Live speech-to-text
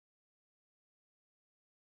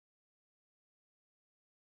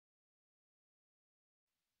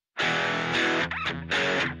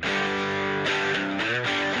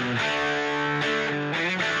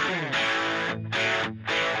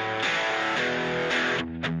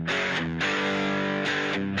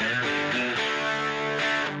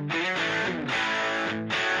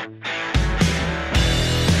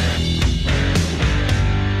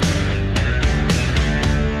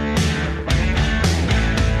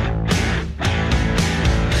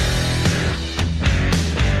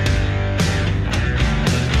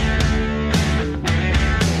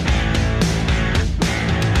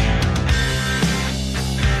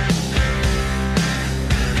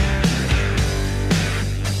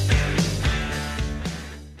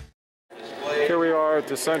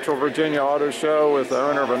the Central Virginia Auto Show with the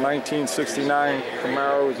owner of a 1969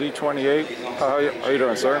 Camaro Z28. How you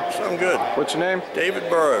doing, sir? I'm good. What's your name? David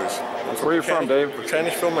Burrows. Where are you from, Dave?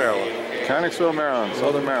 Mechanicsville, Maryland. Mechanicsville, Maryland,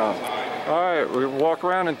 Southern Maryland. All right, we walk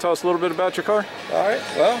around and tell us a little bit about your car. All right,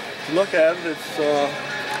 well, look at it. It's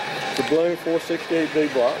the Bloom 468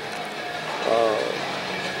 big block.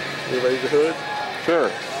 You raise the hood?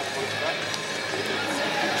 Sure.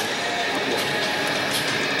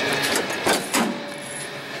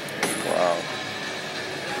 Wow.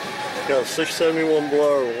 It's got a 671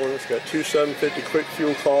 blower one. It's got two 750 quick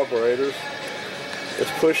fuel carburetors.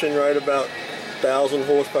 It's pushing right about 1,000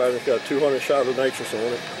 horsepower. It's got 200 shot of nitrous on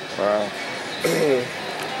it. Wow.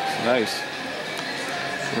 Nice.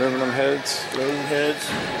 Aluminum heads. Aluminum heads.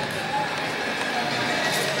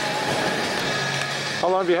 How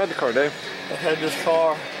long have you had the car, Dave? I've had this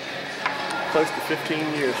car close to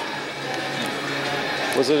 15 years.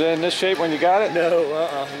 Was it in this shape when you got it? No,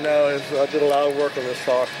 no. I did a lot of work on this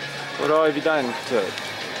car. What all have you done to it?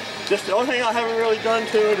 Just the only thing I haven't really done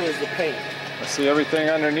to it is the paint. I see everything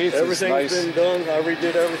underneath. Everything's nice. been done. I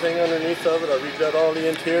redid everything underneath of it. I redid all the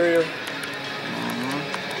interior.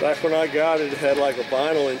 Back when I got it, it had like a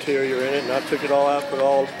vinyl interior in it, and I took it all out, put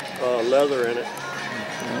all leather in it.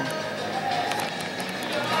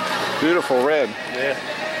 Beautiful red. Yeah.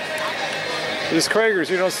 These Kragers,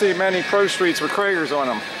 you don't see many Pro Streets with Kragers on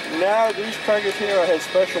them. Now these Kragers here I had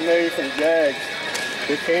special made from Jags.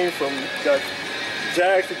 They came from, got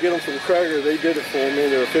Jags to get them from Krager. They did it for me.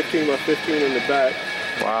 They were 15 by 15 in the back.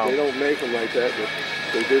 Wow. They don't make them like that, but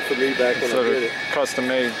they did for me back when I did it. Custom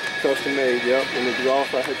made. Custom made, yep. And the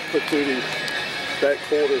exhaust I had to put through the back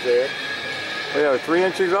quarters there. Oh yeah,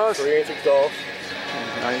 3-inch exhaust? 3-inch exhaust.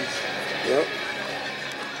 Nice. Yep.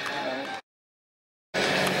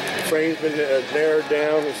 Frame's been narrowed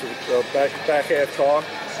down. It's a back half car.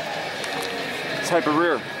 What type of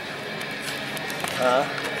rear?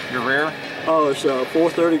 Your rear? Oh, it's a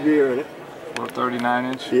 430 rear in it. 439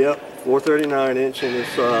 inch? Yep, 439 inch, and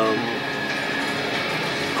it's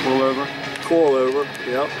coilover? Coilover,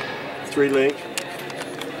 yep. 3-link.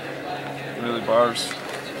 Wheelie bars.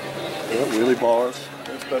 Yep, wheelie bars.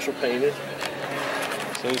 Special painted.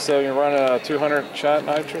 So you said you run a 200 shot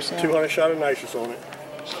nitrous on it? 200 shot of nitrous on it.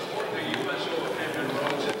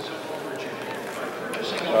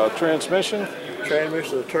 Transmission?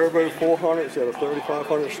 Transmission, a turbo 400, it's got a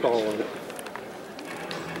 3500 stall on it.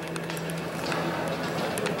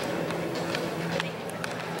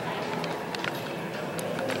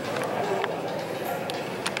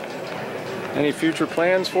 Any future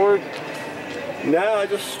plans for it? No, I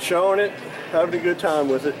just showing it, having a good time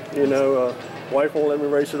with it. You know, wife won't let me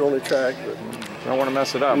race it on the track, but don't want to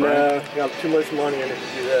mess it up, right? No, got too much money in it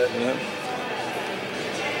to do that. Yep.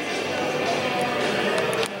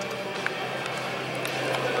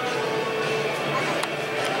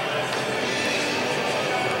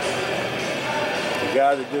 The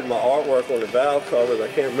guy that did my artwork on the valve covers, I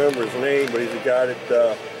can't remember his name, but he's the guy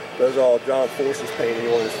that does all John Force's painting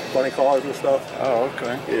on his funny cars and stuff. Oh,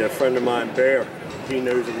 okay. Yeah, a friend of mine, Bear, he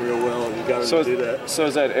knows him real well, and he got him to do that. So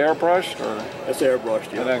is that airbrushed? Or? That's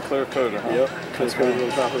airbrushed, yeah. And then clear coated, huh? Yep, clear coated on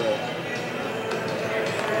top of that.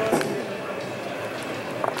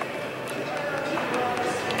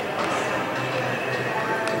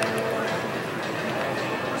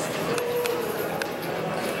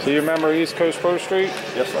 So you remember East Coast Pro Street?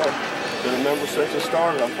 Yes, sir. Been a member since it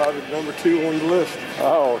started. I'm probably number 2 on the list.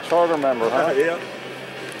 Oh, charter member, huh? Yeah.